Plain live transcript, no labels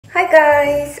Hi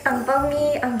guys, I'm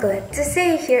Pamuk. I'm glad to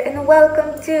see you here and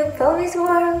welcome to Pamuk's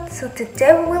World. So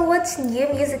today we will watch a new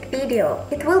music video.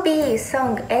 It will be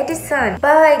song Edison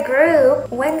by group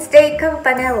Wednesday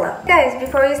Campanella. Guys,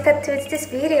 before you start to watch this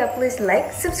video, please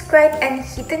like, subscribe and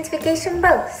hit the notification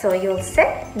bell so you'll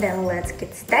set. Then let's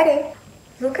get started.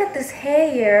 Look at this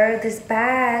hair, these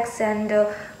bags and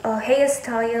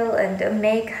hairstyle and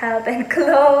makeup and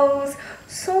clothes.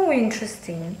 So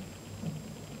interesting.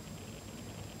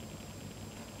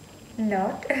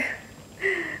 Not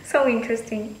so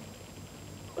interesting.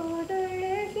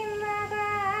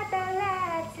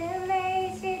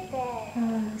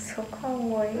 So calm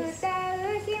voice.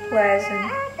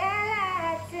 Pleasant.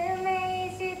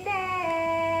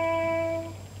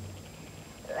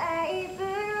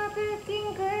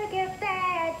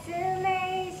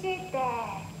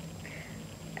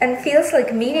 And feels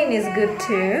like meaning is good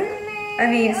too. I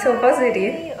mean, so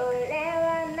positive.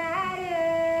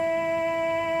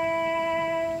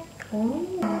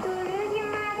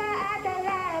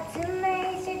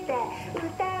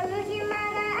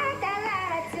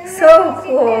 So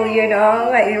cool, you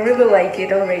know, I really like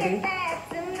it already.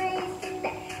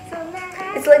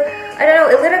 It's like, I don't know,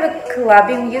 a little bit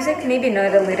clubbing music, maybe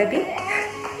not a little bit.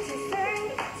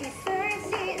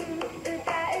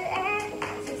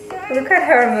 Look at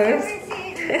her moves.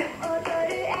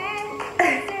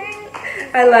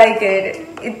 I like it.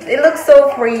 It looks so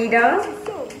freedom.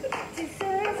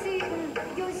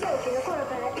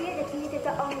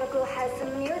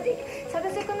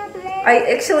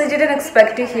 I actually didn't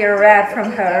expect to hear rap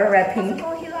from her rapping.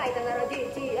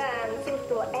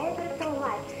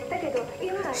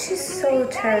 She's so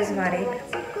charismatic.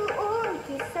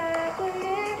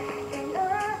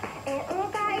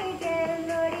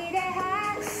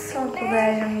 So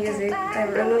pleasure music. I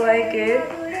really like it.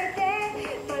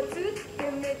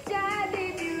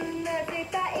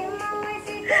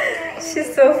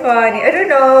 She's so funny. I don't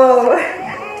know.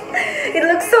 It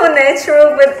looks so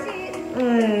natural, but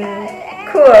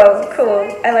cool.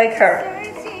 I like her.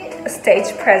 A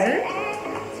stage presence.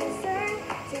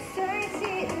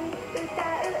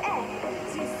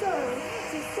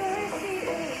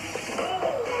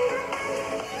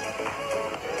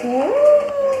 Ooh,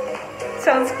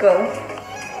 sounds cool.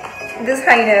 These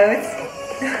high notes.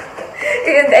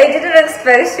 And I didn't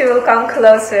expect she will come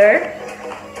closer.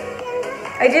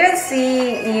 I didn't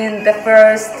see in the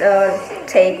first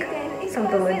take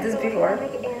something like this before.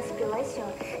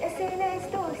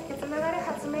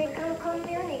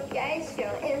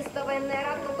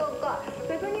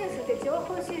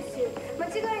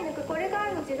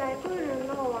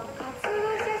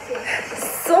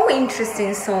 So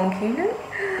interesting song, you know?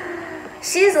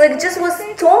 She's like just was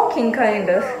talking kind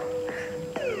of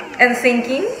and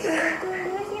thinking.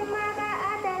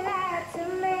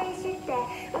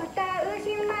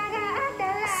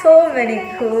 So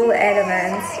many cool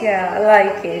elements. Yeah, I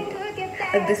like it.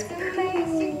 Like this,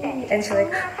 and she's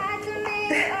like.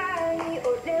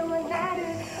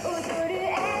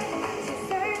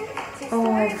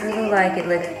 Oh, I really like it.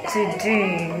 Like to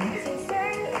do.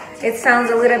 It sounds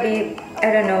a little bit,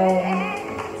 I don't know,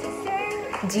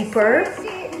 deeper.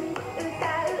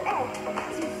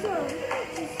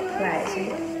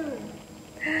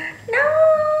 No!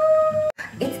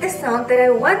 It's the song that I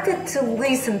wanted to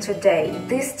listen today,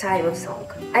 this type of song.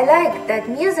 I like that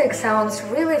music sounds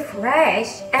really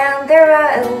fresh and there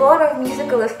are a lot of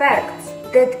musical effects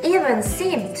that even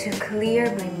seem to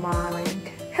clear my mind.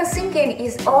 Her singing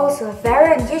is also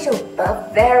very unusual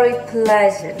but very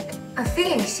pleasant. I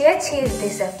think she achieved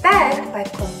this effect by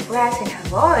compressing her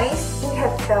voice in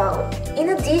her throat. In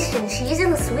addition, she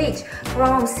easily switched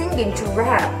from singing to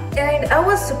rap. And I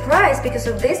was surprised because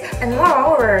of this, and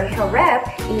moreover, her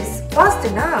rap is fast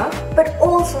enough, but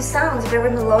also sounds very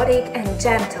melodic and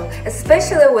gentle.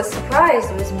 Especially I was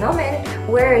surprised with the moment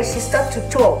where she started to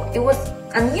talk. It was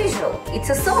unusual. It's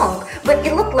a song, but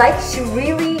it looked like she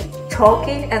really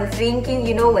talking and thinking,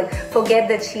 you know, like forget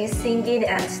that she's singing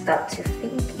and start to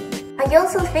thinking. I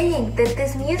also think that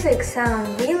this music sounds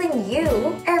really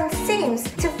new and seems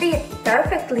to fit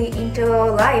perfectly into the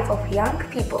life of young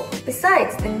people.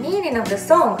 Besides, the meaning of the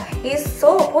song is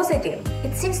so positive.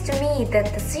 It seems to me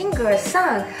that the singer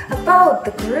sang about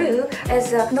the group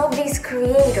as a novice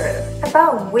creator,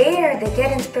 about where they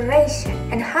get inspiration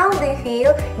and how they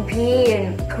feel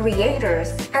being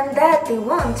creators, and that they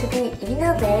want to be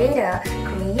innovator,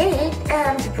 creative create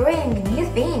and bring new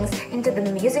things into the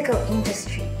musical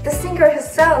industry. The singer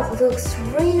herself looks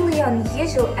really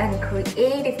unusual and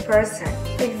creative person.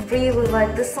 I really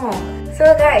like the song. So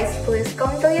guys, please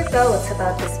comment all your thoughts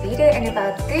about this video and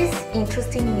about this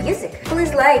interesting music.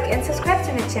 Please like and subscribe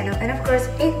to my channel, and of course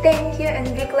big thank you and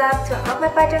big love to all my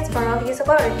patrons for all your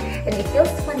support. And if you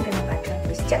also want to be my patron,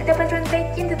 please check the patron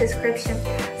page in the description.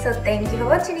 So thank you for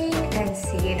watching and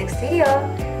see you next video.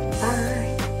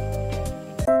 Bye.